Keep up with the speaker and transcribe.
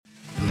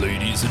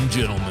Ladies and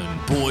gentlemen,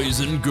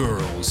 boys and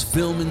girls,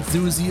 film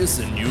enthusiasts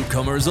and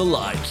newcomers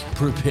alike,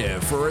 prepare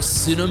for a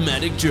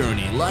cinematic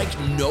journey like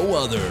no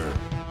other.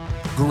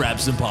 Grab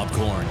some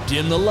popcorn,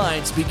 dim the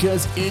lights,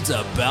 because it's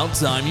about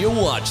time you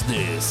watch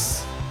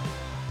this.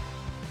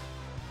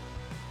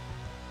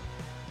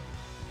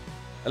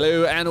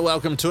 Hello and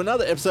welcome to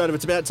another episode of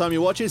It's About Time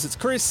You Watch This. It's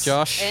Chris.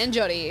 Josh. And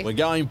Jodie. We're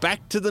going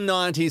back to the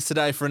 90s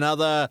today for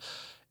another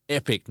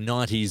epic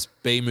 90s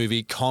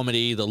B-movie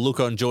comedy. The look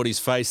on Geordie's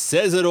face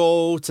says it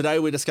all. Today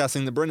we're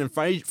discussing the Brendan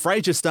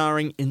Fraser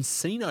starring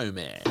Encino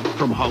Man.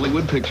 From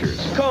Hollywood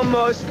Pictures.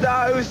 Como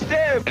está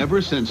usted?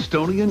 Ever since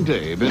Stoney and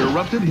Dave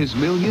interrupted his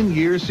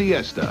million-year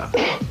siesta,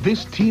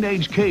 this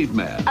teenage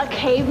caveman A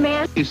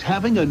caveman? is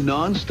having a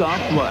non-stop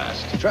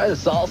blast. Try the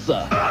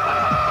salsa.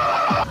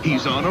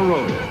 He's on a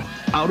roll,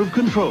 out of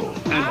control,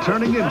 and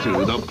turning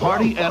into the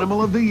party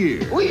animal of the year.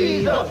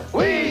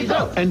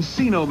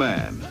 Encino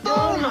Man.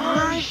 Don't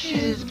rush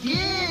his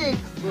gig,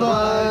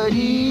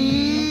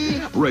 buddy.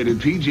 Rated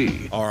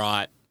PG. All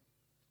right,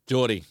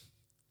 Geordie,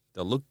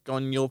 the look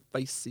on your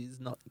face is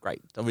not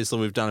great. Obviously,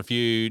 we've done a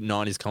few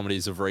 90s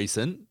comedies of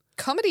recent.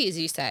 Comedies,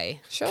 you say?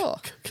 Sure.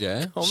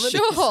 Yeah.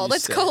 Sure,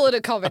 let's call it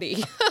a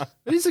comedy.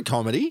 It is a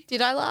comedy.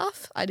 Did I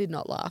laugh? I did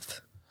not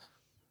laugh.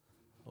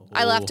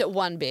 I laughed at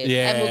one bit,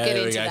 Yeah, and we'll get there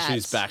we into go. that.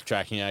 She's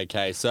backtracking.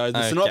 Okay, so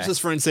the synopsis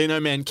for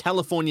Encino Man: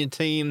 California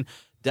teen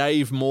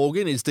Dave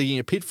Morgan is digging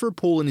a pit for a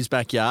pool in his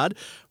backyard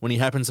when he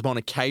happens upon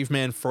a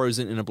caveman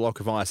frozen in a block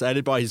of ice.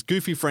 Aided by his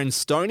goofy friend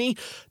Stoney,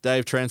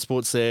 Dave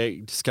transports their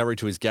discovery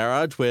to his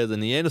garage, where the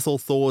Neanderthal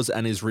thaws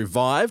and is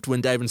revived.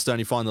 When Dave and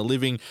Stoney find the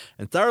living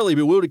and thoroughly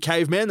bewildered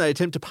caveman, they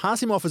attempt to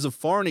pass him off as a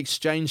foreign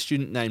exchange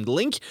student named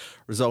Link,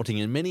 resulting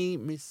in many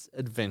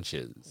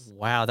misadventures.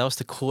 Wow, that was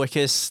the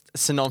quickest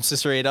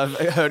synopsis read I've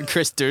heard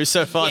Chris do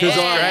so far. Because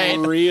Yeah.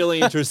 I'm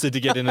really interested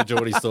to get into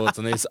Geordie's thoughts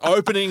on this.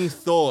 Opening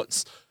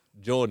thoughts.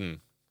 Jordan,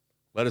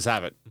 let us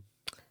have it.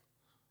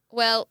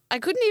 Well, I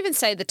couldn't even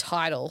say the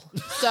title,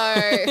 so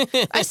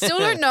I still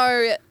don't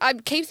know. I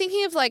keep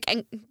thinking of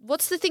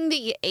what's the thing that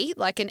you eat,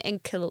 like an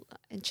enchilada?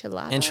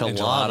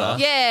 Enchilada.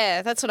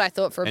 Yeah, that's what I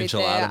thought for a bit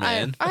there. Enchilada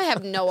Man. I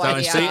have no So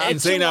idea.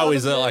 Encino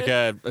is like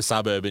a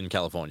suburb in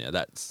California.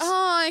 That's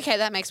Oh, okay,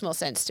 that makes more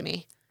sense to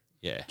me.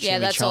 yeah. Yeah,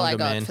 that's all I Chimichanga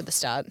got Man. for the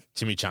start.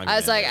 Chimichanga. I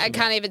was Man. like, I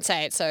can't even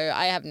say it, so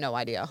I have no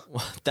idea.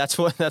 That's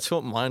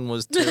what mine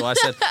was too. I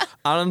said,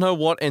 I don't know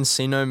what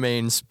Encino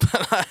means,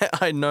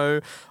 but I know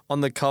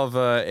on the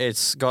cover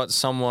it's got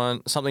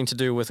something to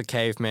do with a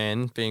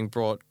caveman being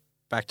brought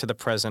back to the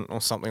present or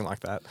something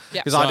like that.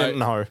 Yeah. Because So- I didn't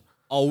know.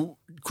 I'll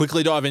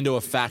quickly dive into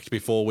a fact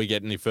before we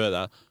get any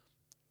further.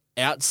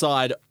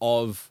 Outside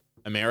of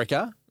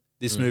America,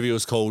 this movie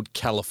was called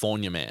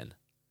California Man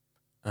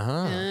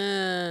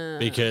Uh-huh.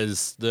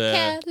 because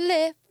the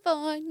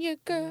California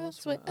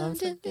girls were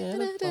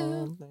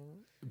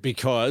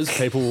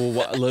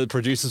the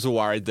producers were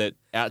worried that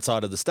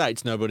outside of the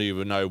States, nobody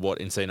would know what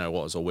Encino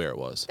was or where it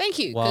was. Thank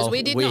you, because Well,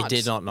 we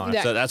did not know.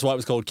 No. So that's why it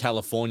was called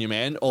California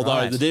Man. Although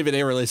Right. the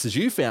DVD releases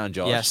you found,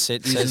 Josh, Yes,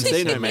 it is says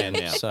Encino Man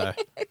now. So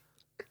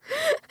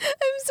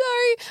I'm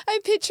sorry.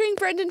 I'm picturing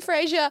Brendan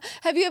Fraser.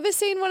 Have you ever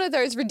seen one of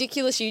those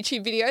ridiculous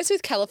YouTube videos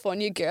with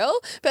California Girl?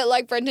 But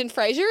like Brendan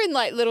Fraser in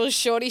like little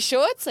shorty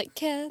shorts, like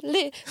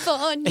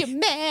California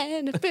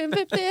Man.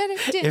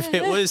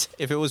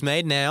 if it was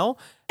made now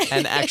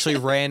and actually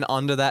ran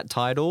under that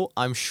title,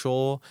 I'm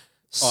sure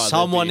there'd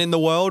someone be- in the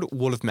world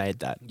would have made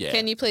that. Yeah.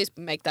 Can you please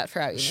make that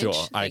for our image? Sure.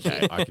 Thank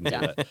Okay, you. I can do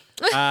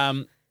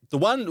that. The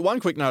one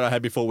quick note I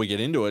had before we get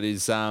into it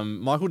is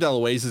Michael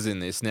DeLuise is in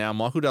this. Now,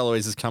 Michael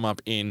DeLuise has come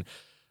up in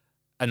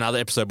another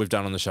episode we've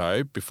done on the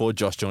show before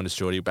Josh joined us,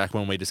 Geordie, back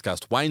when we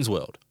discussed Wayne's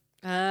World.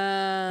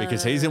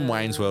 Because he's in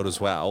Wayne's World as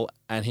well.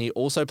 And he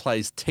also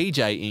plays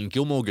TJ in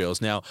Gilmore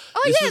Girls. Now,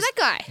 Oh, this yeah, was that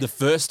guy. the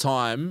first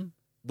time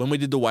when we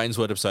did the Wayne's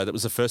World episode, that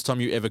was the first time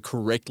you ever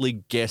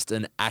correctly guessed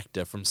an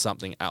actor from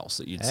something else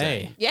that you'd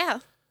Hey. seen. Yeah.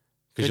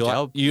 Because Good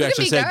job. you Look at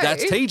actually me said, go.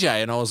 that's TJ.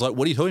 And I was like,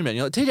 what are you talking about? And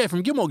you're like, TJ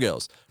from Gilmore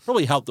Girls.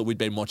 Probably helped that we'd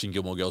been watching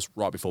Gilmore Girls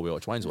right before we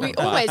watched Wayne's World.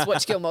 We always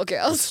watch Gilmore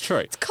Girls. It's true.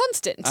 It's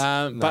constant.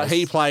 But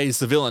he plays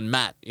the villain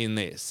Matt in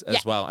this as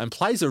Yeah. well and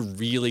plays a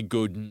really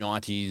good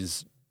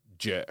 90s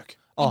jerk.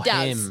 Oh, He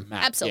does. him.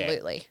 Matt,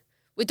 Absolutely.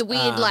 With the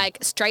weird,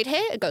 straight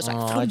hair, it goes like...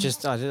 Oh, I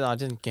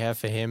didn't care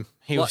for him.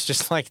 He was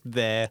just like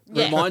there.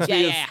 Yeah. Reminds yeah,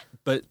 me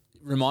yeah.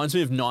 reminds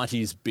me of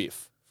 90s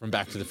Biff from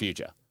Back to the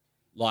Future.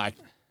 Like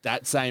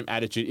that same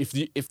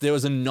attitude. If there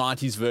was a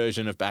 90s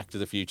version of Back to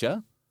the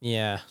Future,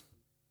 Yeah.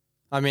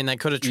 I mean, they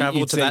could have you'd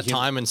traveled to see that him-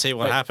 time and see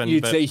what but happened.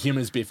 You'd but see him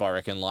as Biff, I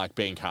reckon, like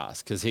being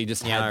cast because he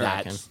just Yeah, I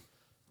had reckon.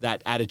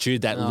 that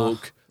attitude, that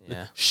look.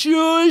 yeah.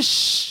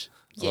 Shush.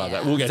 I love Yeah.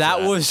 that. We'll get that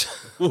to that. was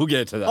We'll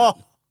get to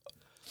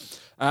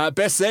that.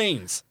 Best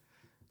scenes.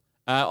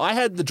 I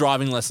had the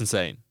driving lesson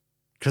scene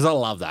because I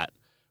love that.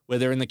 Where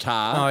they're in the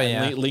car Oh,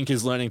 and yeah. Link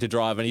is learning to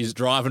drive and he's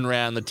driving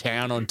around the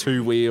town on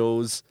two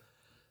wheels.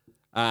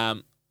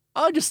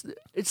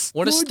 It's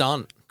what a good,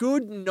 stunt.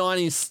 Good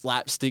 90s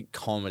slapstick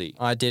comedy.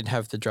 I did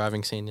have the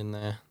driving scene in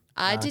there.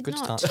 I did good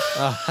not. stunt.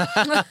 Oh,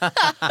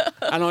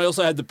 And I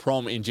also had the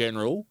prom in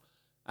general.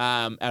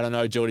 and I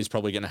know Geordie's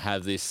probably going to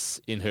have this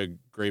in her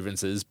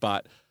grievances,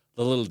 but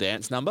the little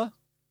dance number,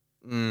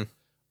 I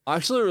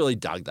actually really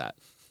dug that.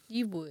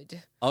 You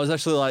would. I was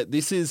actually like,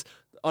 this is,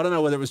 I don't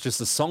know whether it was just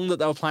the song that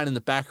they were playing in the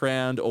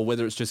background or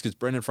whether it's just because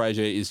Brendan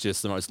Fraser is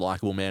just the most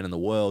likable man in the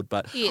world.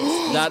 But He is.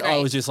 He's that I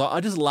great. was just like, I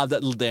just love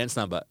that little dance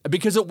number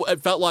because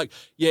it felt like,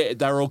 yeah,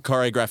 they were all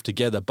choreographed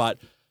together. But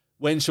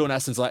when Sean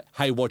Astin's like,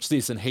 hey, watch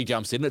this, and he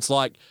jumps in, it's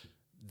like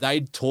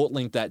they'd taught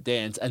Link that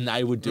dance and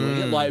they were doing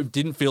it. Like, it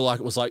didn't feel like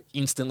it was like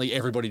instantly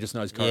everybody just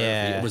knows choreography.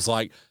 Yeah. It was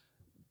like,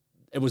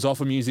 it was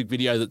off a music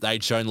video that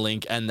they'd shown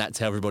Link and that's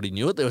how everybody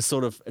knew it. There was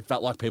sort of, it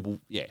felt like people,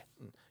 yeah.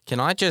 Can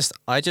I just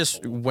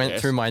went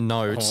Yes. through my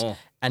notes Oh.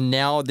 and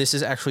now this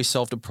has actually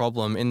solved a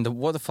problem. In the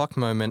what the fuck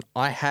moment,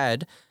 I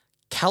had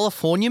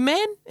California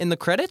Man in the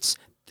credits.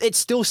 It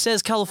still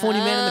says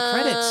California Man in the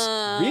credits.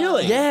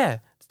 Really? Yeah.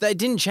 They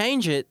didn't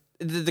change it.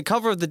 The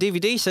cover of the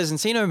DVD says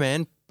Encino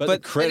Man, But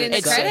but the credits,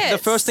 in the say- credits. the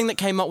first thing that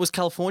came up was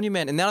California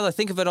Man. And now that I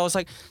think of it, I was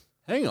like,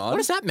 hang on. what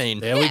does that mean?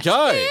 There we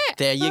go.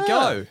 There you Ah.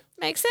 go.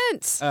 Makes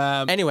sense.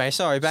 Anyway,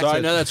 sorry, back Sorry,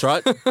 to no, that's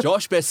right.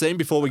 Josh, best scene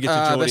before we get to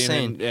best Geordie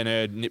scene. and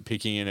her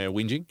nitpicking and her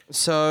whinging.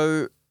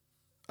 So,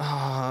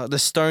 the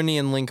Stoney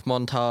and Link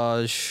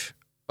montage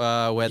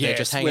where they're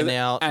just hanging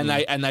out and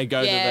they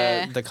go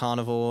Yeah. to the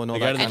carnival and all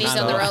They go that. to And the he's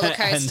on the carnival. roller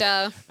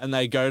coaster. and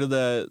they go to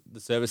the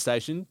service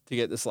station to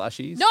get the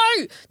slushies. No,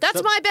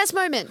 that's my best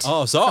moment.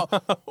 Oh,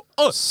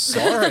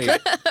 sorry.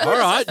 All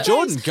right,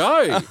 Jordan,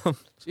 go.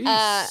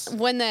 Jeez.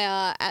 When they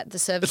are at the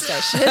service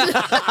station.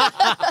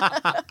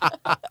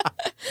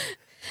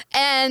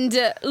 And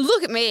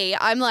look at me.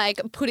 I'm like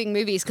putting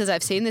movies because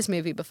I've seen this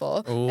movie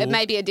before. It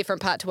may be a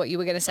different part to what you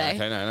were going to say.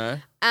 Okay, no.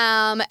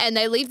 And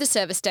they leave the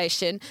service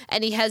station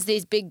and he has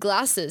these big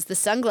glasses, the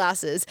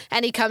sunglasses,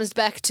 and he comes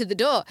back to the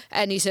door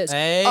and he says,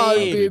 Hey. I'll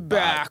be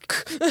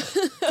back.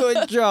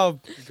 Good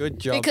job. Good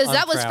job. Because I'm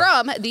that was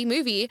proud. from the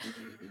movie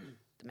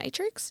The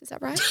Matrix. Is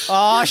that right?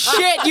 Oh,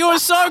 shit. You were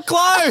so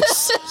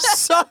close.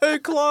 So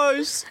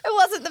close. It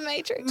wasn't The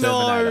Matrix.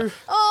 No. Terminator.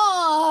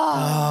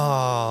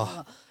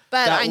 Oh.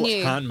 But That I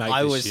knew. Can't make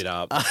I this was- shit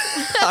up.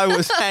 I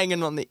was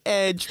hanging on the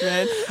edge,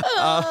 man.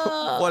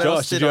 What Josh,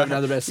 else did did you I have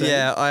another best scene?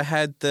 Yeah, I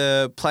had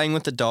the playing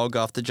with the dog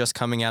after just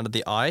coming out of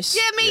the ice.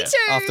 Yeah, me Yeah. too.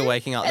 After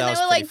waking up, and that they was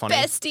were pretty like funny.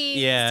 besties.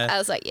 Yeah. I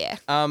was like, yeah.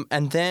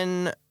 And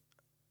then,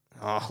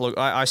 oh, look,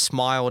 I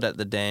smiled at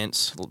the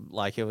dance.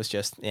 Like, it was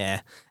just,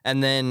 yeah.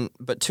 And then,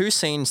 but two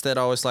scenes that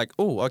I was like,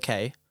 oh,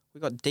 okay, we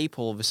got deep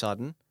all of a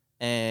sudden.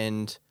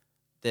 And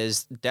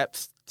there's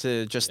depth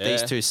to just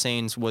these Yeah. two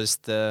scenes was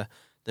the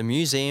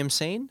museum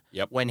scene.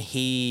 Yep. When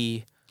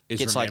he Is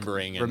gets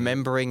remembering and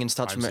remembering and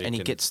starts homesick and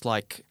he and- gets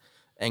like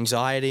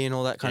anxiety and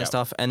all that kind of Yep.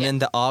 stuff. And then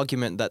the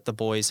argument that the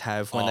boys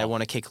have when they Oh.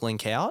 want to kick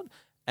Link out.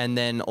 And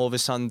then all of a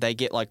sudden they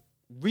get like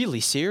really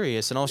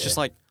serious. And I was just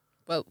like,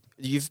 Well,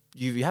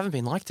 you haven't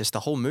been like this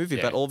the whole movie,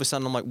 Yeah. but all of a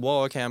sudden I'm like,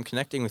 whoa, okay, I'm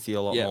connecting with you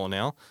a lot Yeah. more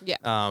now. Yeah.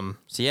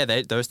 So yeah,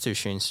 those two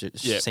scenes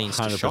just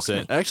shocked me.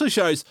 It actually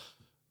shows,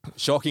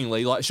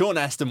 shockingly, like Sean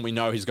Astin, we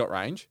know he's got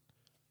range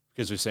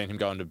because we've seen him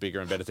go into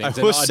bigger and better things.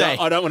 will And say-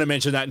 I don't want to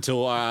mention that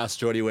until I ask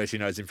Geordie where she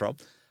knows him from,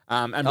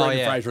 and Brendan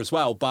yeah. Fraser as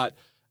well. But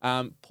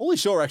Paulie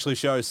Shaw actually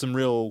shows some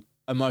real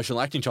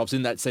emotional acting chops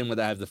in that scene where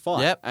they have the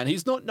fight. Yep. And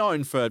he's not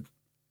known for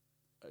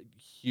a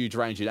huge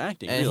range in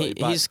acting, And really.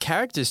 but his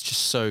character's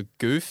just so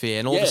goofy,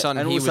 and all of yeah, a sudden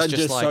and all he of a was sudden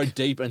just so like,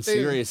 deep and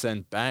serious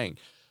and bang.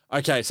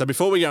 Okay, so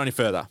before we go any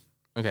further,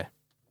 okay,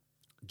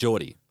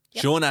 Geordie,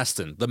 Yep. Sean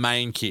Astin, the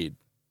main kid,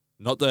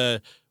 not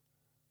the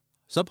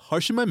stop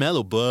harshing my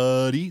mellow,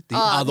 buddy. The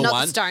other not the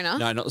one, stoner.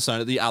 No, not the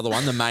stoner. The other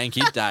one, the main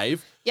kid,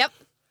 Dave. yep.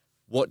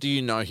 What do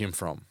you know him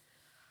from?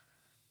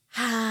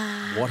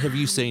 What have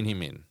you seen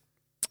him in?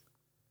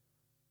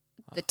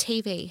 The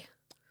TV.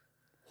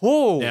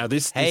 whoa, Now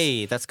this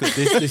hey, that's good.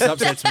 this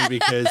upsets me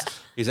because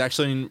he's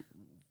actually in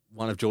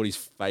one of Geordie's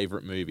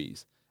favourite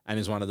movies and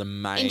is one of the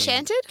main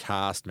Enchanted?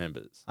 cast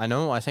members.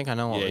 I think I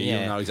know. Yeah,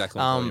 you know exactly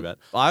what I'm talking about.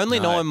 I only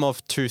know No. him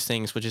of two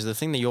things, which is the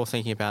thing that you're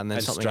thinking about, and then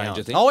And something Stranger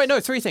else. Things? Oh wait, no,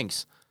 three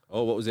things.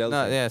 Oh, what was the other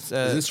No, thing?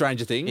 yeah, He's in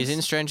Stranger Things. He's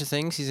in Stranger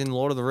Things. He's in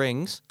Lord of the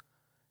Rings,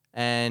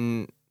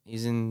 and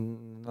he's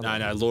in.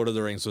 No, Lord of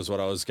the Rings was what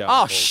I was going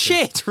Oh for. 'cause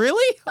shit!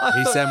 Really?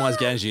 He's Samwise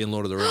Gamgee in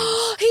Lord of the Rings.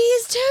 He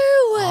is too.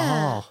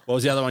 Oh. What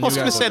was the other one I was you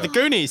were going to say for? the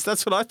Goonies.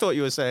 That's what I thought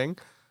you were saying.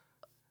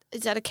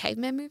 Is that a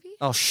caveman movie?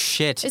 Oh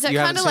shit! Is that you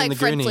kind haven't of seen like the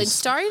Fred Goonies.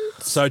 Flintstone?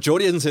 So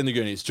Geordie hasn't seen the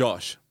Goonies.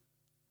 Josh,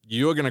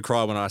 you are going to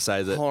cry when I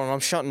say that Hold on, I'm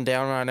shutting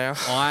down right now.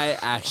 I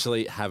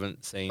actually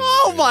haven't seen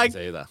Oh the my-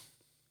 Goonies either.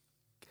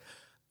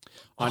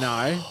 I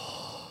know.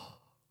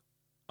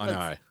 I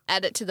know.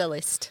 Add it to the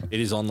list. It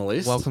is on the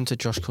list. Welcome to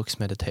Josh Cook's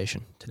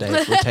meditation. Today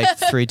we'll take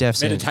 3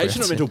 deaths.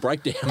 Meditation or mental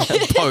breakdown?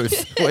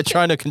 Both. We're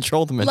trying to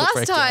control the mental Last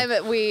breakdown.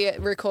 time we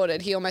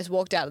recorded, he almost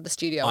walked out of the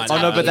studio. I and know,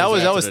 Oh no, but that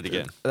was Exactly it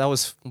again. that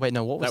was wait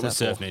no what was That was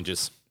Surf for?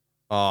 Ninjas.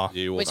 Oh,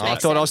 You Which walked I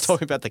makes out. thought I was sense.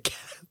 talking about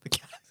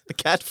the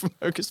cat from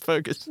Hocus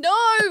Pocus. No.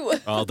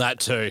 Oh, that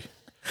too.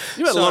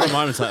 You had a lot of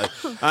moments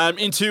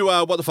lately. Into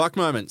what the fuck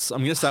moments. I'm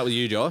going to start with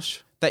you,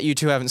 Josh. that you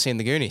two haven't seen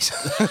the Goonies.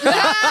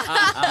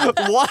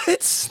 What?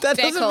 That Fair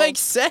doesn't call. make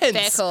sense.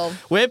 Fair call.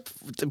 We're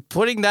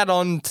putting that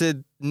on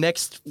to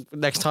next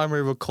time we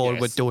record.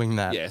 Yes. We're doing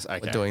that. Yes, okay.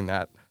 We're doing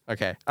that.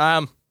 Okay.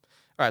 All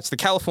right. So the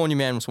California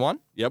Man was one.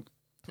 Yep.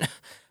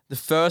 The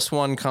first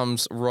one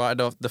comes right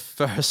off the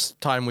first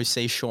time we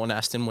see Sean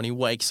Astin when he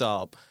wakes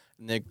up.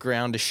 And the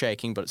ground is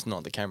shaking, but it's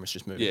not. The camera's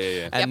just moving.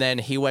 Yeah. And then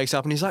he wakes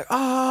up and he's like,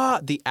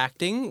 The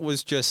acting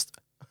was just.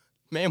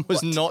 Man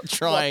was not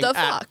trying What the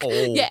at fuck?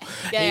 all. Yeah.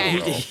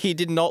 He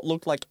did not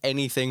look like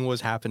anything was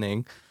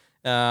happening.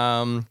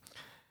 The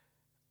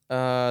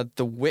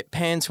whip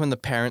pans when the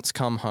parents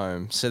come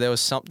home. So there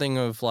was something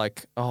of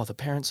like, the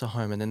parents are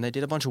home, and then they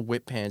did a bunch of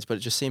whip pans, but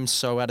it just seemed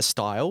so out of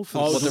style for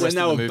what the when rest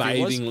they of the were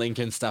movie was. bathing Link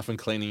and stuff and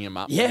cleaning him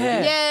up. Yeah.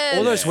 Yes.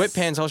 All those whip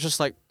pans, I was just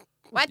like,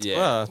 What?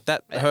 Yeah.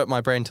 that hurt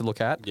my brain to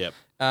look at. Yep.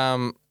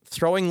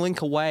 Throwing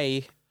Link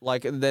away,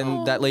 like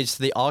then that leads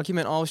to the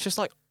argument. I was just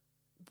like,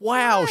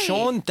 wow, Why?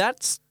 Sean,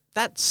 that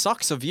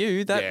sucks of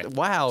you.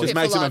 Wow. Just Bit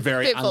makes him full a on,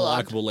 very bit full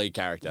on. unlikable lead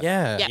character.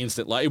 Yeah. Yeah.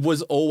 Instant. Like, it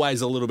was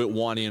always a little bit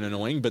whiny and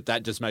annoying, but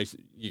that just makes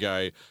you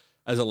go,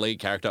 as a lead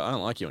character, I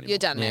don't like you anymore. You're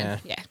done, man.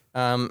 Yeah.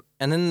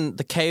 And then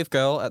the cave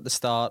girl at the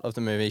start of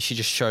the movie, she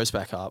just shows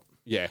back up.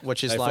 Yeah.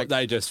 Which is they, like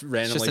they just It's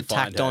randomly just a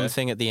find tacked on her.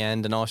 thing at the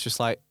end, and I was just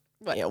like,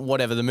 What? yeah,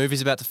 whatever. The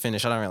movie's about to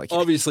finish. I don't really care.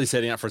 Obviously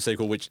setting up for a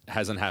sequel, which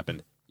hasn't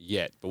happened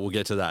yet, but we'll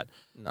get to that.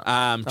 No.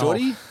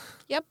 Geordie,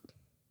 Yep.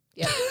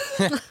 Yep.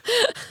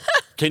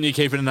 can you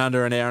keep it in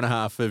under an hour and a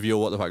half of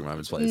your What the Fuck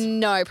moments, please?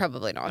 No,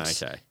 probably not.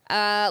 Okay.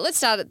 Let's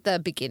start at the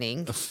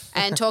beginning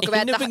and talk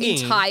about the the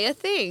beginning. entire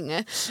thing.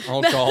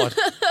 Oh God.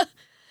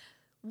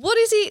 What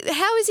is he?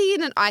 How is he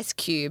in an ice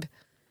cube?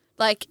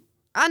 Like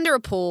under a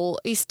pool.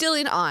 He's still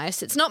in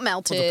ice. It's not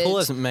melted. Well, the pool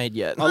isn't made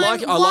yet. I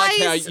like why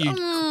how is-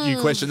 you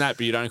question that,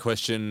 but you don't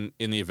question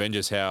in the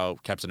Avengers how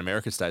Captain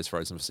America stays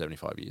frozen for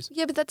 75 years.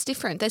 Yeah, but that's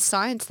different. There's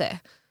science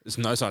there. There's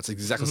no science.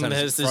 It's exactly the same.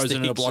 There's It's this frozen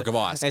in a thing- block of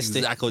ice. it's the-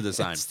 Exactly the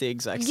same. It's the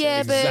exact same.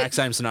 Yeah, but Exact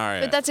same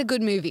scenario. but that's a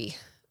good movie.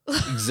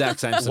 Exact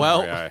same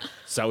Well- scenario.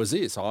 So is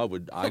this, I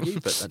would argue,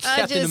 but that's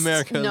Captain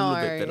America a no,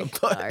 little bit better,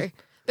 but- no.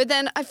 But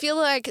then I feel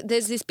like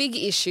there's this big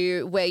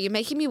issue where you're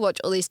making me watch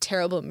all these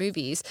terrible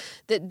movies.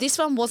 That this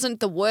one wasn't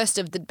the worst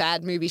of the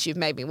bad movies you've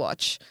made me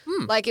watch.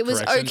 Like it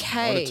was correction,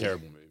 okay. Not a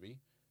terrible movie.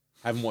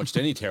 Haven't watched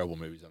any terrible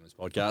movies on this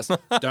podcast.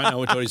 Don't know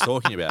what he's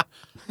talking about.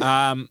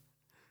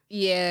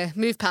 Yeah,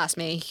 move past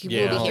me. You Yeah,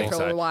 will I be here think for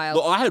so. a while.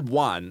 Look, I had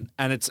one,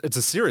 and it's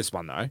a serious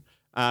one though,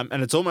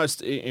 and it's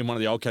almost in one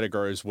of the old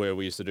categories where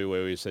we said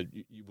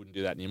you wouldn't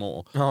do that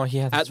anymore. Oh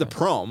yeah. At the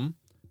prom,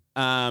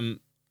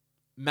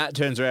 Matt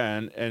turns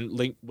around and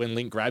when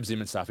Link grabs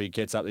him and stuff, he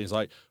gets up and he's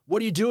like,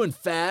 "What are you doing,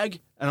 fag?"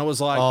 And I was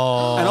like,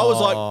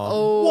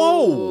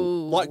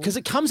 whoa, like because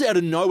it comes out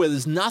of nowhere.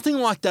 There's nothing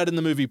like that in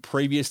the movie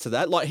previous to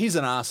that. Like he's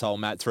an asshole,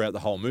 Matt, throughout the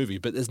whole movie,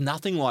 but there's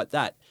nothing like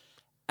that.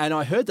 And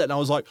I heard that and I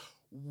was like,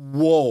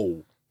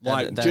 whoa,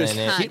 like That just ain't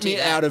it. hit Can't do me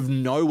that. out of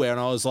nowhere. And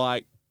I was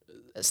like,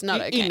 It's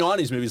not in okay.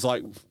 90s movies,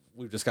 like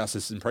we've discussed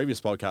this in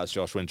previous podcasts,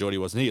 Josh, when Geordie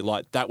wasn't here,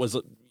 like that was,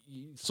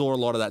 you saw a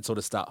lot of that sort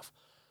of stuff.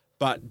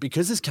 But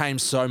because this came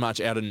so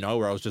much out of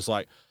nowhere, I was just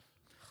like,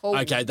 Oh,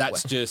 okay,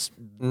 that's just,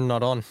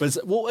 Not on. but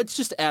it's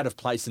just out of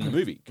place in the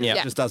movie. 'Cause Yeah.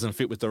 It just doesn't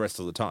fit with the rest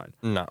of the tone.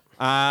 No.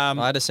 I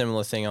had a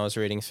similar thing. I was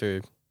reading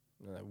through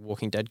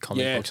Walking Dead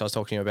comic Yeah. books. I was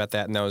talking about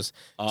that, and there was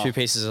Oh. two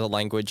pieces of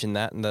language in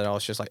that, and then I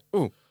was just like,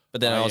 ooh.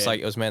 But then Oh, I was yeah.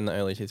 like, it was made in the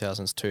early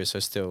 2000s too, so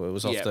still, it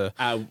was off the.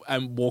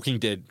 And Walking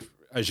Dead,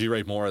 as you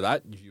read more of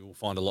that, you'll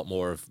find a lot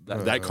more of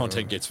that. That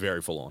content gets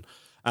very full on.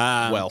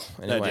 Well,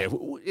 anyway.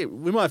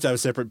 we might have to have a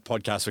separate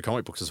podcast for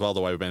comic books as well,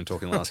 the way we've been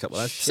talking the last couple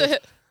of days. So,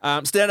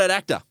 Standout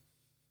actor.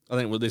 I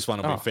think this one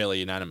will Oh. be fairly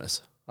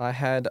unanimous. I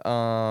had,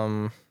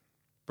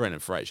 Brendan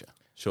Fraser.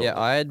 Sure. yeah,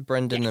 I had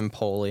Brendan and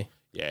Paulie.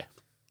 Yeah.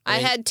 I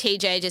had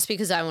TJ just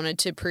because I wanted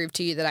to prove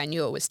to you that I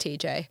knew it was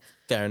TJ.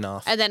 Fair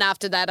enough. And then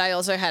after that, I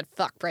also had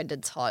fuck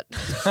Brendan's hot.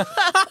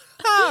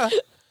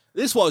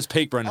 This was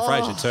peak Brendan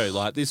Fraser too.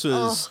 Like this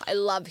was. I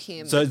love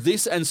him. So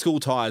this and School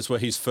Ties were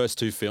his first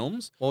two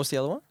films. What was the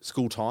other one?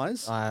 School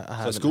Ties. I So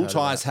haven't School heard of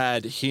Ties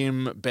had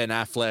him, Ben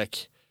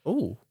Affleck,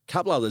 Ooh. a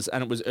couple others,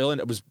 and it was early.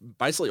 It was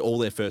basically all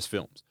their first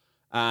films.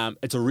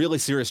 It's a really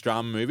serious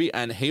drama movie,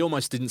 and he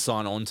almost didn't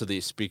sign on to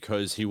this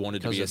because he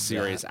wanted to be a Because of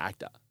serious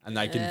actor, and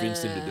they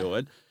convinced him to do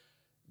it.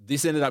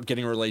 This ended up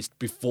getting released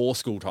before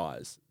School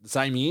Ties, the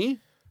same year,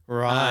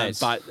 Right.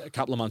 but a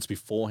couple of months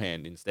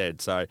beforehand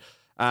instead. So,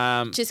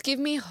 Just give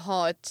me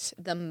hot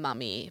the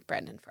mummy,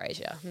 Brendan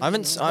Fraser. I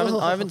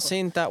haven't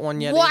seen that one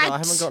yet. What? Either. I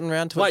haven't gotten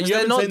around to it. Wait, 'cause you they're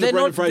haven't not- seen the they're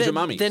Brendan not- Fraser they're-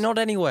 mummies? They're not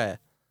anywhere.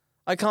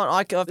 I can't.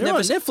 I've they're never.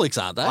 on Netflix,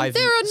 aren't they? I've-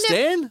 They're on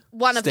Stan?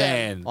 One of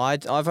them.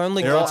 Stan. I've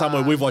only They're on got.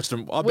 somewhere. We've watched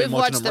them. I've We've been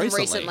watching watched them them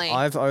recently.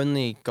 I've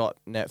only got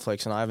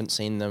Netflix and I haven't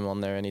seen them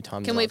on there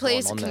anytime. Can that we I've gone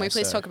please? on Can there, we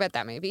please so- talk about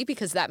that movie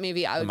because that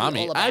movie I would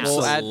Mummy, be all about.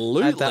 We'll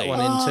absolutely. add that one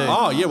in too.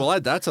 Oh yeah, we'll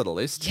add that to the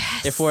list.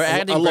 Yes. If we're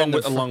adding along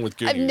Brendan with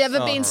I've Goonies. never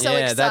been so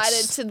yeah,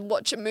 that's- excited to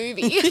watch a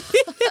movie.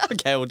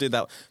 Okay, we'll do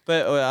that.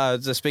 But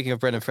just speaking of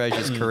Brendan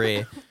Fraser's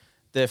career,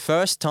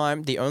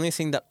 the only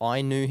thing that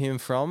I knew him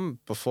from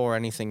before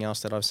anything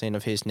else that I've seen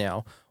of his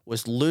now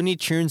was Looney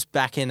Tunes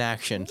back in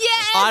action.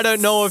 Yes! I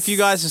don't know if you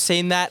guys have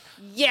seen that.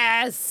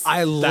 Yes.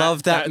 I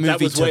love that movie.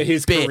 That was to where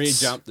his bits. career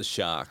jumped the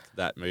shark,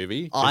 that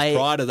movie. 'Cause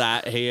prior to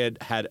that, he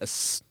had a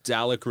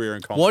stellar career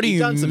in comedy. What do He's you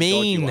done some dodgy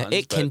mean? ones,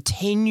 It but-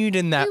 continued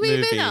in that Who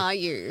movie. even are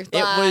you?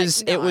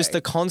 It was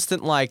the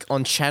constant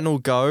on Channel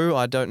Go.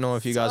 I don't know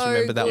if you guys So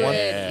remember that one.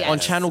 good, On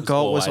yes. Channel It's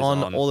Go, it was always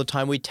on on. all the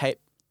time. We tape.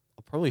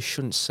 I probably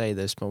shouldn't say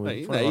this, but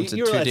we put it onto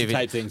you're two allowed to DVDs.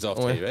 tape things off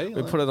TV.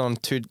 We put it on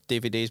 2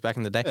 DVDs back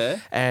in the day, Yeah.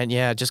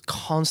 and just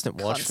constant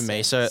watch for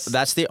me. So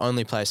that's the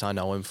only place I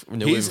know him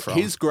from.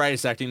 His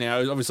greatest acting now,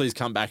 obviously, he's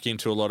come back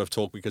into a lot of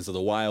talk because of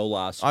The Whale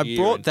last I year.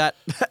 brought that.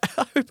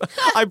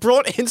 I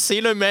brought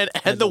Encino Man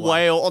and the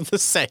Whale on the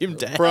same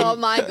day. Oh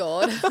my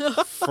god.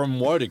 From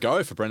woe to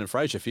go for Brendan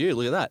Fraser for you.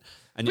 Look at that.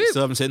 And you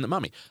still haven't seen The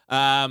Mummy.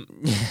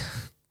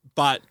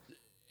 But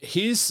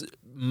his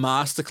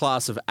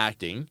masterclass of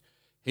acting,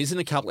 he's in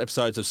a couple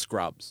episodes of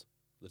Scrubs,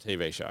 the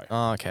TV show.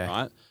 Oh, okay.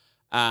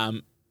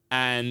 Right?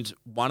 And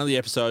one of the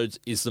episodes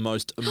is the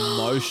most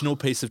emotional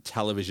piece of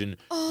television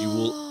you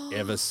will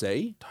ever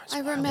see. I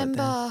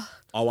remember.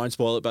 I won't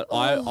spoil it, but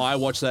I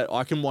watch that.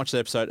 I can watch that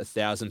episode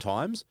 1,000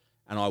 times,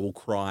 and I will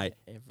cry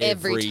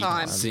Every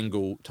time.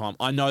 single time.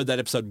 I know that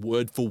episode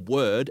word for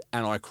word,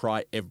 and I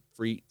cry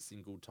every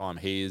single time.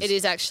 It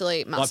is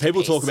actually like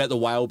people talk about The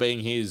Whale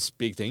being his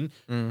big thing.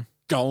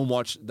 Go and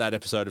watch that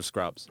episode of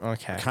Scrubs.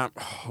 Okay.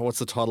 What's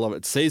the title of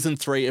it? Season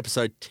 3,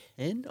 episode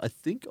 10, I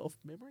think, off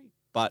memory.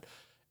 But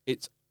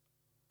it's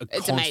a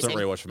constant amazing.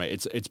 rewatch for me.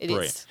 It's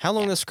brilliant. is. How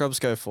long does Scrubs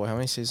go for? How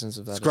many seasons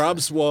of that?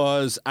 Scrubs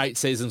was 8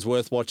 seasons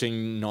worth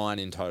watching, 9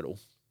 in total.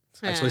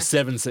 Actually,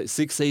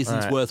 6 seasons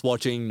Alright. worth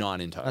watching,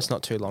 9 in total. That's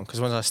not too long because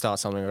once I start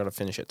something, I got to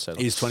finish it. So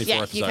He's 24 Yeah,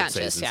 you episode can't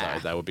seasons,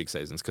 just- so they were big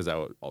seasons because they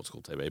were old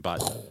school TV. But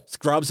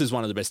Scrubs is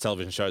one of the best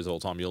television shows of all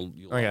time. You'll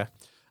okay.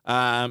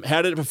 How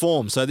did it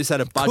perform? So this had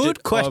a budget.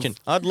 Good question.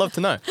 I'd love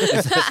to know.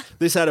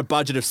 This had a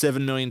budget of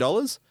 $7 million.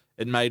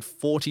 It made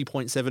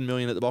 $40.7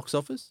 million at the box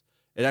office.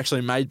 It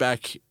actually made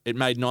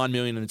 $9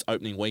 million in its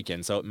opening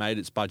weekend, so it made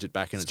its budget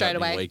back in its Straight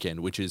opening away. weekend,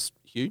 which is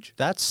huge.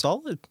 That's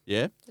solid.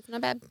 Yeah. It's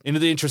not bad.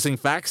 Into the interesting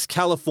facts,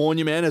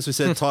 California Man, as we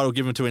said, title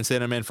given to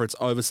Encino Man for its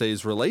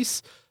overseas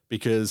release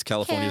because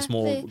California is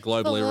more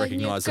globally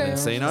recognised than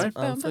Encino.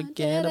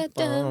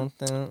 Unforgettable.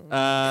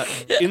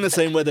 In the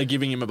scene where they're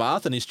giving him a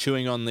bath and he's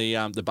chewing on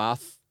the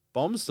bath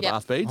bombs, the Yep.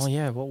 bath beads, Oh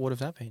yeah, what would have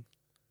that been?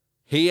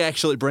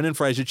 Brendan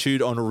Fraser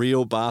chewed on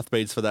real bath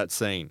beads for that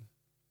scene.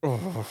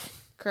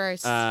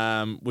 Gross.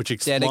 Which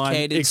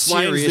Dedicated,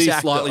 explains serious the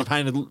actor. slightly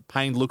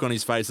pained look on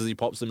his face as he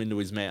pops them into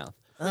his mouth.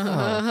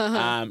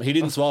 Oh. He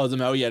didn't swallow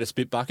them all, he had a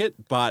spit bucket,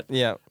 but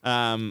Yeah.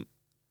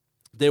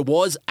 there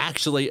was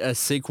actually a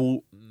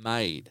sequel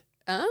made.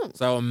 Oh.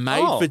 So a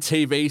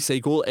made-for-TV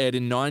sequel aired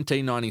in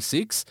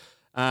 1996.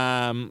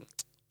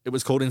 It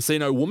was called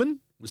Encino Woman.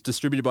 It was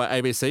distributed by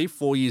ABC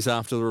 4 years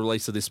after the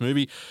release of this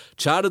movie.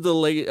 Charted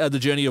the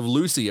journey of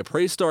Lucy, a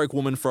prehistoric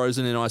woman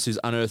frozen in ice who's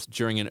unearthed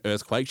during an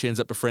earthquake. She ends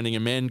up befriending a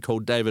man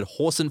called David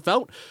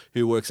Horsenfeld,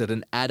 who works at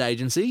an ad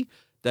agency.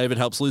 David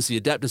helps Lucy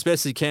adapt as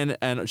best he can,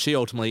 and she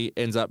ultimately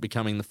ends up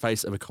becoming the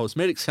face of a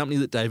cosmetics company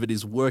that David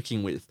is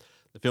working with.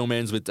 The film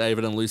ends with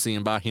David and Lucy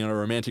embarking on a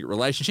romantic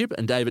relationship,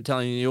 and David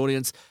telling the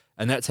audience,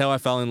 "And that's how I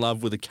fell in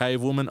love with a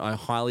cave woman. I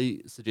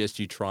highly suggest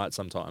you try it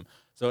sometime."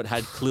 So it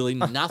had clearly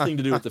nothing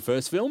to do with the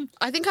first film.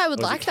 I think I would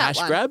It was like a that cash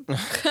one. grab.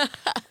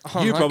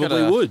 Oh, You I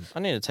probably would. I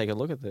need to take a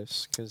look at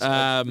this because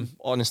I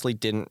honestly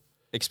didn't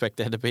expect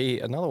there to be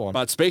another one.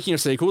 But speaking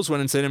of sequels, when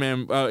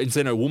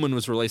Encino Woman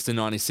was released in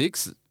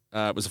 96,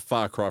 it was a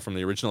far cry from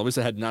the original.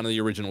 Obviously, it had none of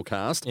the original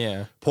cast.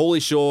 Yeah. Pauly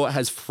Shore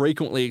has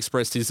frequently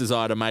expressed his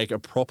desire to make a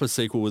proper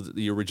sequel with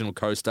the original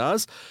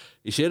co-stars.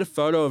 He shared a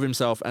photo of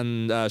himself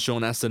and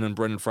Sean Astin and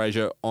Brendan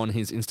Fraser on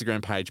his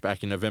Instagram page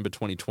back in November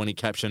 2020,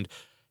 captioned,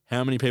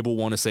 "How many people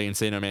want to see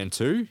Encino Man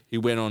 2?" He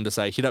went on to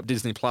say, "Hit up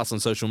Disney Plus on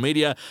social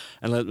media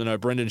and let them know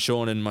Brendan,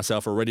 Sean, and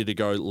myself are ready to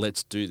go.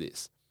 Let's do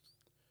this."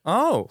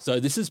 Oh. So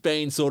this has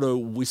been sort of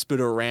whispered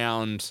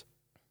around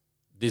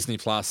Disney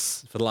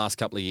Plus for the last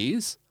couple of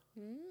years.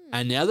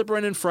 And now that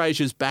Brendan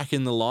Fraser's back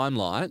in the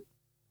limelight,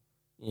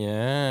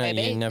 Yeah,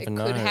 Maybe. you never It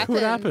know. could happen.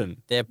 could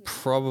happen. They're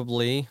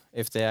probably,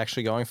 if they're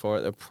actually going for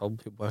it, they're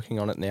probably working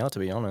on it now, to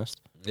be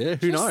honest. Yeah,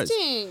 who knows?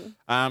 Interesting.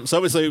 So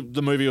obviously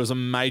the movie was a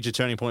major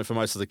turning point for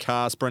most of the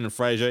cast. Brendan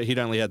Fraser, he'd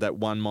only had that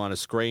one minor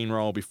screen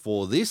role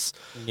before this.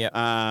 Yeah.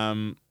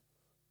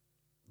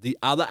 The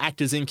other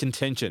actors in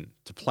contention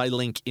to play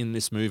Link in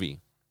this movie.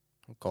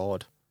 Oh,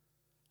 God.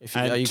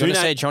 Are And you two going to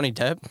na- say Johnny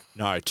Depp?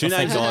 No, two Oh,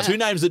 thank names. God. Two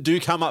names that do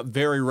come up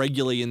very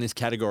regularly in this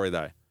category,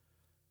 though.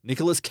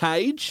 Nicolas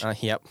Cage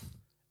Yep.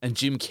 and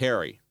Jim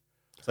Carrey.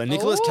 So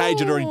Nicolas Cage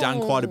had already done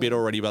quite a bit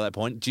already by that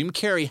point. Jim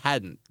Carrey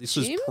hadn't. This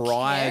was Jim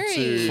prior Carrey.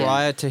 to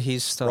Prior to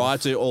his stuff. prior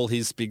to all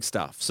his big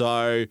stuff.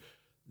 So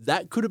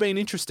that could have been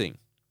interesting.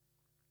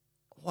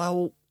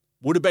 Well,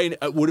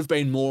 It would have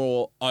been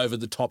more over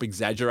the top,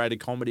 exaggerated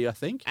comedy, I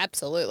think.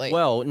 Absolutely.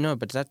 no,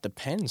 but that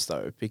depends,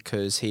 though,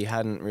 because he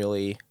hadn't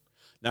really...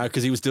 No,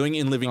 because he was doing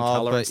In Living Oh,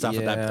 Color and but stuff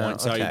at that yeah, point.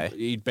 So okay.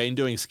 he'd been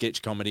doing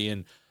sketch comedy,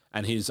 and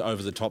and his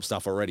over the top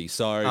stuff already.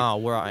 So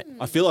Oh, right.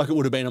 I feel like it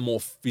would have been a more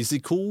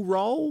physical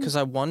role. Because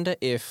I wonder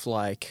if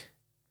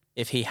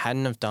he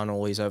hadn't have done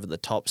all his over the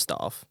top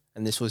stuff,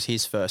 and this was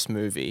his first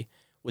movie,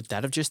 would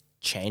that have just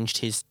changed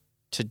his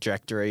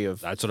trajectory of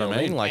That's what I filming?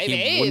 mean. Like Maybe,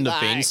 he wouldn't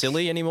have been like-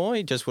 silly anymore.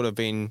 He just would have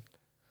been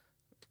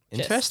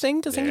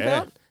interesting to think Yeah.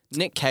 about.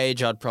 Nick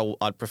Cage, I'd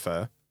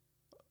prefer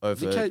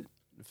over Nick Cage-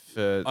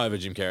 for Over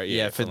Jim Carrey,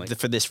 yeah, definitely.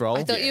 for this role.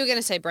 I thought you were going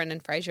to say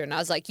Brendan Fraser, and I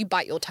was like, you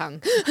bite your tongue.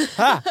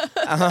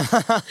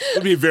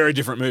 It'd be a very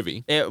different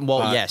movie.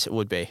 Yes, it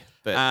would be.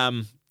 But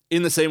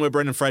In the scene where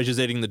Brendan Fraser's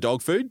eating the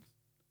dog food,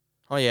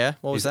 oh yeah,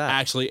 what was he's that?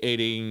 actually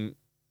eating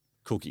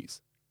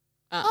cookies.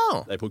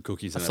 Oh, They put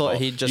cookies in I a thought bowl.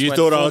 he just You went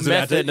thought I full was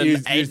about to, method and you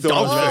ate thought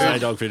I was dog about to food. say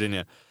dog food, didn't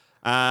you?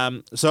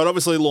 So it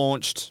obviously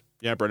launched,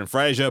 Brendan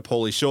Fraser,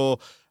 Pauly Shore,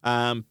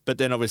 but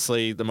then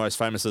obviously the most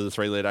famous of the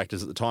three lead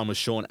actors at the time was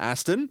Sean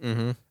Astin.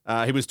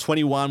 Mm-hmm. He was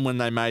 21 when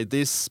they made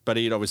this, but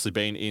he'd obviously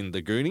been in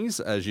The Goonies,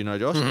 as you know,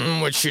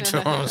 Josh. which you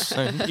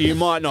told You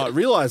might not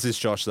realise this,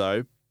 Josh,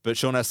 though, but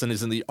Sean Astin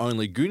isn't the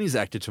only Goonies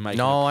actor to make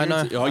No, I an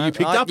know. appearance. Oh, you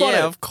picked up on it.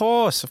 Yeah, of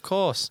course.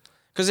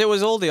 Because it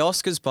was all the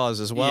Oscars buzz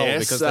as well.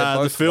 Yes, because they the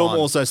both film won.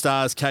 also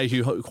stars Ke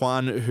Huy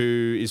Quan,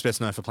 who is best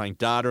known for playing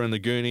Data in The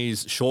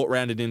Goonies,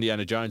 short-rounded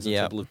Indiana Jones and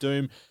Yep. Temple of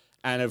Doom,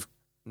 and of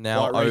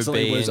now quite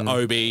recently Obi was in-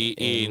 Obi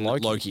in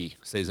Loki. Loki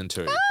season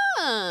 2. He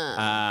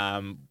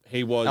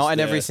was Oh, and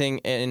the-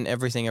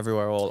 everything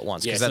everywhere all at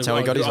once. Yeah, Because that's so how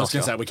he got his I was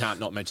going to Oscar. say we can't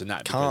not mention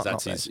that Can't because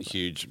that's not his mention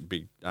huge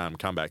big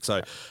comeback.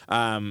 So,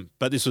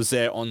 but this was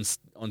their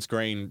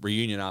on-screen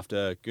reunion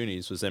after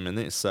Goonies was them in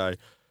this. So,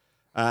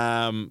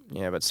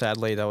 Yeah, but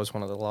sadly that was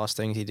one of the last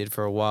things he did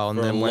for a while, and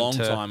for a then long went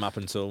to time up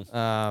until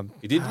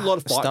he did a lot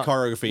of fight stunt-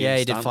 choreography, Yeah, and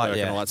he did stunt fight, work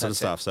yeah, and all that sort of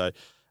that's stuff.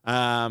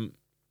 So,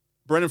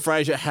 Brendan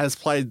Fraser has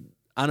played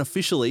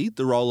unofficially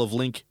the role of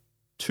Link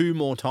 2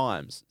 more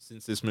times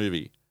since this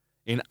movie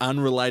in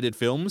unrelated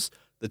films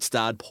that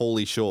starred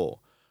Pauly Shore.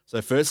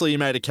 So, firstly, he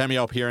made a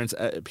cameo appearance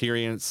as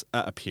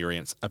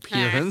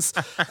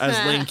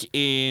Link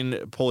in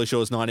Pauly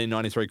Shore's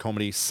 1993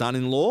 comedy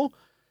Son-in-Law.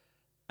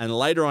 And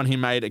later on, he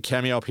made a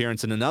cameo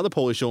appearance in another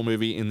Pauly Shore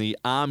movie in The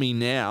Army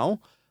Now,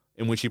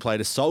 in which he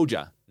played a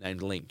soldier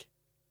named Link.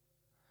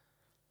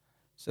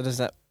 So does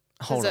that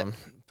hold it- on?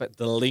 But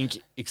The Link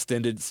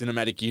Extended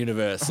Cinematic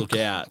Universe. Look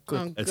out.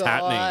 Oh, It's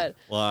God. happening.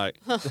 Like,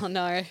 Oh,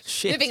 no.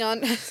 Shit. Moving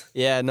on.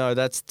 yeah, no,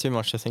 that's too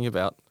much to think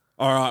about.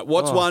 all right,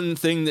 what's Oh. one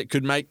thing that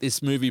could make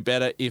this movie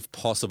better if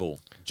possible?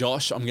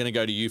 Josh, I'm going to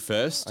go to you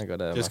first. I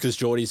gotta- Just because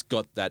Geordie's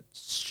got that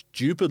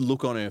stupid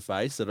look on her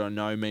face that I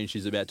know means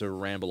she's about to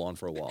ramble on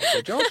for a while.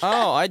 So, Josh,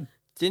 Oh, I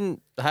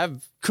didn't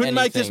have couldn't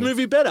make this anything.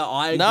 movie better.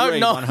 I No, agree,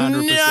 no,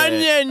 100%.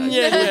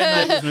 yeah. Couldn't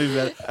make this movie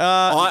better.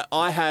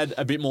 I had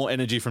a bit more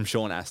energy from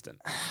Sean Astin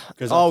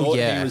because I Oh, thought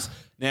yeah. he was.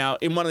 Now,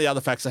 in one of the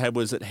other facts I had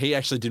was that he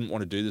actually didn't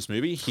want to do this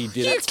movie. He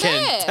did it. That's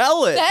fair.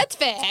 tell it. That's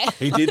fair.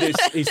 He did this.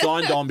 He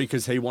signed on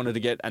because he wanted to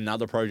get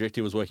another project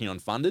he was working on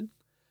funded.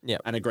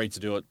 Yep. And agreed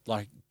to do it.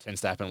 Like tends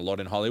to happen a lot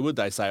in Hollywood.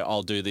 They say,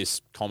 "I'll do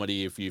this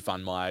comedy if you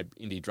fund my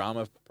indie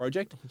drama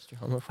project."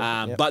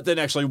 Yep. But then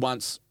actually,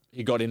 once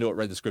he got into it,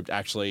 read the script,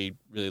 actually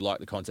really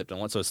liked the concept and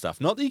all that sort of stuff.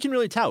 Not that you can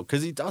really tell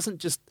because he doesn't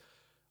just.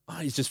 Oh,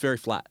 he's just very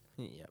flat.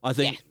 Yep. I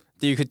think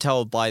You could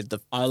tell by the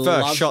I first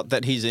love- shot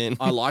that he's in.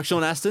 I like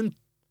Sean Astin,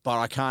 but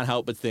I can't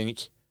help but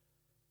think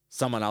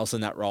someone else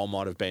in that role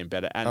might have been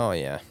better. And Oh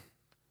yeah.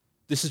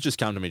 this has just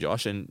come to me,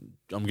 Josh, and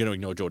I'm going to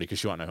ignore Geordie because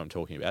she won't know who I'm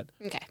talking about.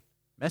 Okay.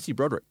 Matthew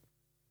Broderick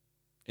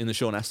in the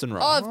Sean Astin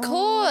role. Oh, of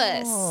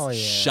course. Oh yeah.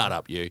 Shut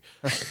up, you.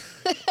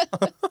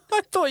 I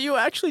thought you were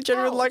actually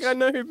genuine. Like I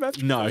know who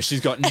Matthew. No,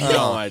 she's got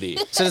no idea.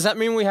 So does that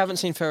mean we haven't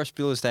seen Ferris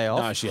Bueller's Day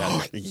Off? No, she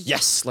hasn't.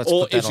 Yes. Let's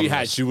Or put that if she on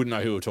had, this. she wouldn't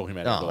know who we're talking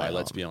about either Oh, way, I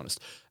let's know. be honest.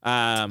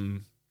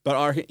 But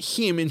I reckon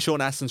him in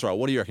Sean Astin's role,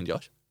 what do you reckon,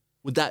 Josh?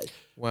 Would that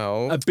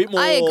Well, a bit more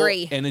I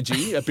agree.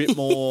 energy, a bit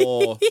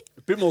more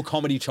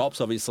comedy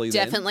chops, obviously.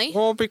 then? Definitely.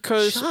 well,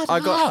 because I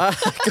got.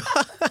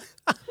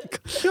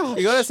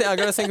 You gotta think. I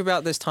gotta think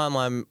about this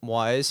timeline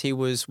wise. He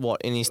was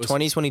what in his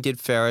 20s when he did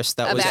Ferris.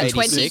 That was About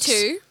 86.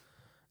 22.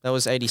 That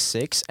was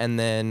 86, and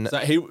then So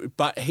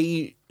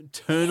he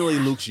eternally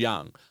looks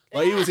young.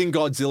 Like he was in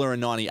Godzilla in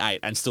 '98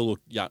 and still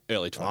looked young,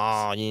 early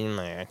 20s. oh, you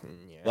know, yeah.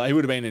 Like he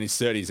would have been in his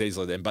 30s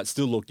easily then, but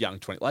still looked young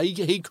 20. Like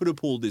he could have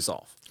pulled this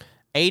off.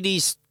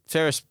 80s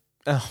Ferris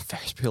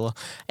Bueller.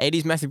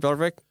 80s Matthew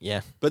Broderick.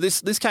 Yeah, But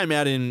this came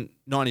out in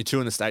 '92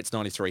 in the States,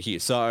 '93 here.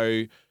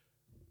 So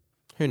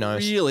who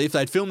knows? really, if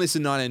they'd filmed this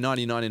in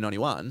 1990,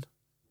 1991,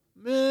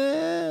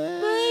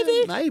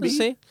 maybe. We'll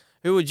see.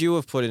 Who would you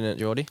have put in it,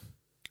 Geordie?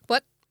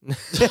 What?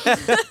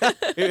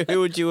 Who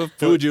would you have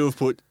put? Who would you have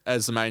put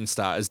as the main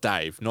star, as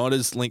Dave, not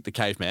as Link the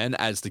Caveman,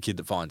 as the kid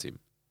that finds him?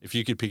 If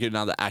you could pick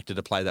another actor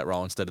to play that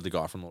role instead of the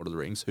guy from Lord of the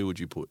Rings, who would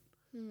you put?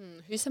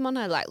 Who's someone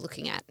I like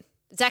looking at?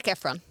 Zac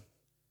Efron.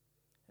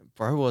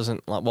 Bro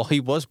wasn't like. Well, he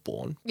was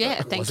born.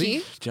 Yeah, thank Was he?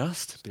 you.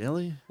 Just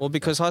barely. Well,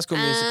 because High School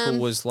Musical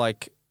was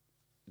like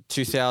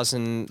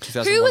 2000.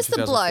 2001, Who was the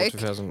 2004, bloke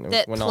 2000,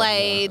 that when I-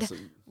 played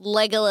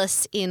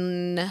Legolas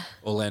in...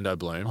 Orlando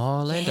Bloom. Oh,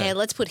 Orlando. Yeah,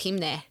 let's put him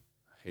there.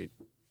 He-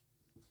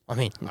 I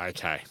mean,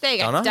 Okay. There you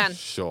go. Donna? Done.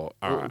 Sure.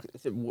 All right.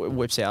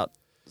 whips out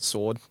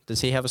sword. Does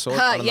he have a sword?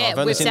 I don't know. Yeah, I've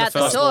only whips seen out the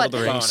first Lord sword. of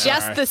the Rings.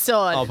 Just the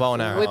sword. Oh, bow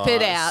and arrow. Whip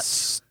it out.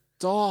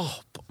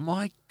 Stop.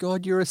 My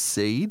God, you're a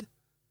seed.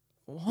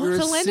 You're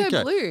It's a Orlando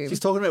sicko. Bloom. She's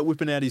talking about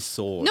whipping out his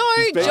sword. No,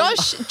 He's being-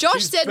 Josh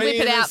he's said whip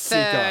being it a out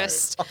sicko.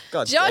 first.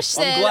 God Josh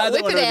damn. said I'm glad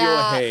that whip went it over your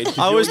out. head. 'cause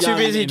I you're was too young and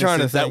busy trying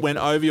to innocent. That think. went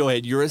over your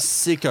head. You're a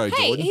sicko,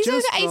 Hey, Jordan. he's over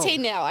Just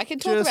 18 now. I can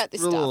talk just about this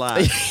stuff.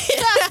 relax.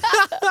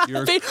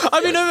 You're a-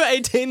 I've been over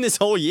 18 this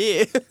whole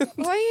year.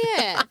 Oh,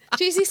 yeah.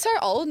 Jeez, he's so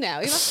old now.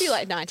 He must be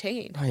like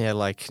 19. Oh, yeah,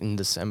 like in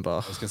December.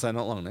 I was gonna say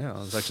not long now. I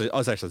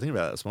was actually thinking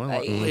about that this morning.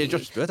 Like, Hey. oh, yeah,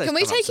 Josh's birthday. Can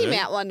we take him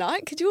out one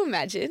night? Could you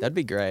imagine? That'd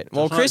be great.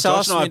 Well, Josh Chris and I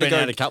asked have me to been go.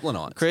 out a couple of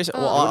nights. Chris,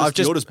 well, You're I've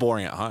you're just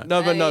boring at home.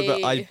 no, but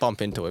Hey. I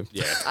bump into him.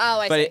 Yeah. Oh,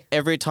 I But see.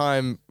 every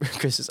time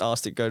Chris is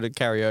asked to go to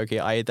karaoke,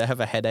 I either have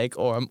a headache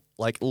or I'm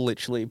like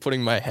literally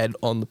putting my head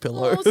on the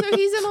pillow. Oh, so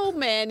he's an old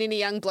man in a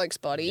young bloke's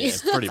body. Yeah,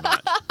 pretty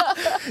much.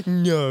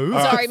 No.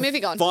 Sorry,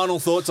 moving on. Final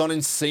thoughts on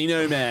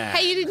Encino Man.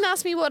 Hey, you didn't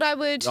ask me what I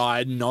would.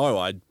 I know.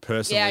 I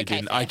personally Yeah, okay,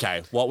 didn't. fair.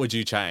 Okay, what would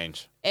you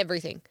change?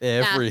 Everything.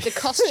 Everything. The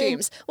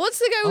costumes. What's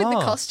the go with the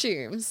Oh.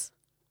 costumes?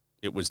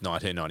 It was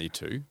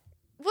 1992.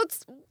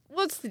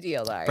 What's the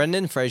deal though?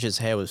 Brendan Fraser's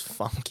hair was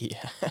funky.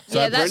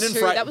 Yeah, that's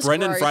true. That was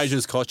Brendan gross.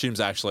 Fraser's costumes,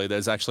 actually,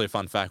 there's actually a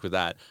fun fact with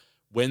that.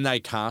 When they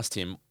cast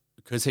him,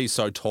 because he's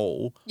so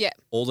tall, Yeah.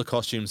 all the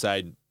costumes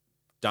they'd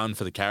done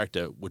for the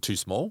character were too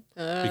small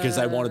because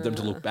they wanted them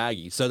to look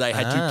baggy. So they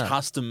had to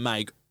custom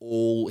make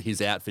all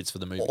his outfits for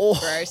the movie Oh,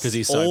 Gross. because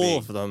he's so all big.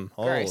 of them.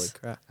 Holy Gross.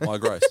 crap. Why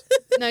gross?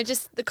 No,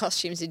 just the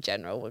costumes in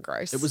general were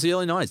gross. It was the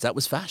early 90s. That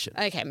was fashion.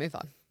 Okay, move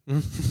on.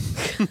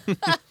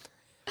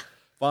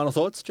 Final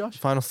thoughts, Josh?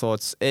 Final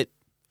thoughts. It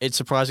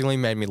surprisingly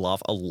made me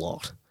laugh a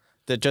lot.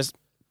 That just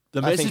The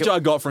I think message I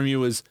got from you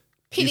was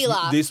Pity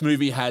laugh. this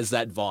movie has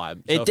that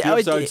vibe. It So a d- few oh,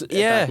 it- episodes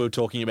yeah. back we were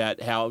talking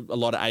about how a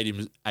lot of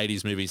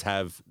 80s movies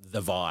have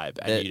the vibe,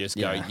 and That- you just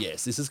go, yeah.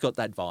 yes, this has got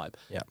that vibe.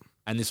 yeah.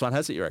 And this one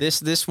has it, you reckon?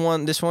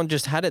 This one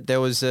just had it.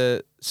 There was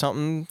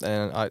something,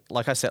 and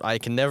like I said, I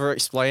can never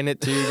explain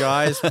it to you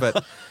guys,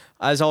 but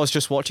as I was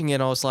just watching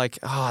it, I was like,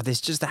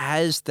 this just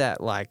has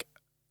that like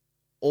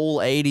all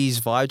 80s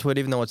vibe to it,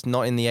 even though it's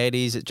not in the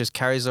 80s. It just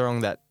carries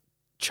along that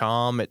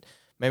charm. It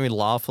made me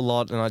laugh a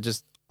lot, and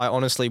I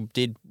honestly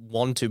did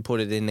want to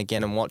put it in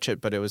again and watch it,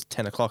 but it was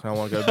 10 o'clock and I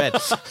want to go to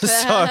bed.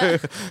 So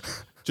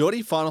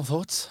Geordie, final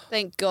thoughts?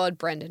 Thank God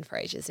Brendan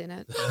Fraser's in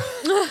it.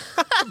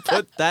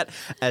 put that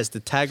as the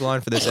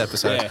tagline for this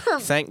episode. Yeah.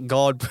 Thank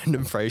God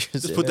Brendan Fraser's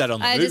Just in put it. that on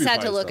the I movie just had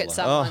to poster, look at like.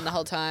 someone the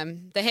whole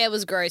time. The hair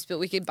was gross, but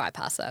we could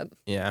bypass that.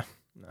 Yeah.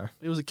 No.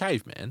 It was a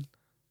caveman.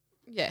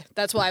 Yeah,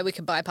 that's why we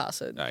could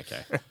bypass it.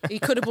 Okay. He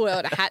could have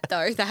worn a hat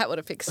though. The hat would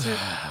have fixed it.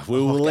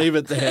 We'll leave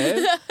it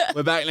there.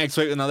 We're back next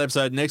week with another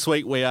episode. Next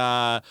week, we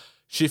are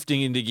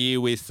shifting into gear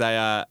with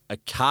a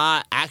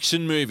car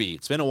action movie.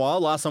 It's been a while.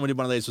 Last time we did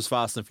one of these was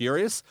Fast and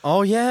Furious.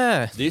 Oh,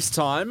 yeah. This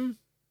time,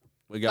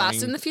 we're going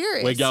Fast and the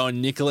Furious. We're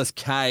going Nicolas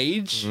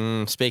Cage,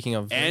 Speaking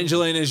of...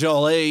 Angelina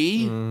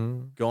Jolie,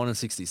 Gone in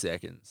 60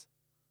 Seconds.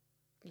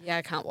 Yeah,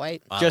 I can't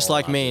wait. Just I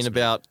like love me this in movie.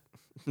 about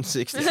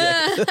 60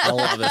 seconds. I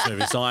love this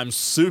movie. So I'm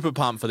super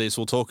pumped for this.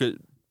 We'll talk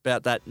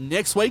about that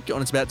next week on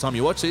It's About Time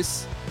You Watch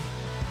This.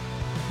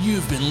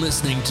 You've been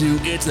listening to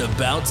It's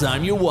About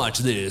Time You Watch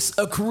This,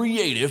 a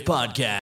creative podcast.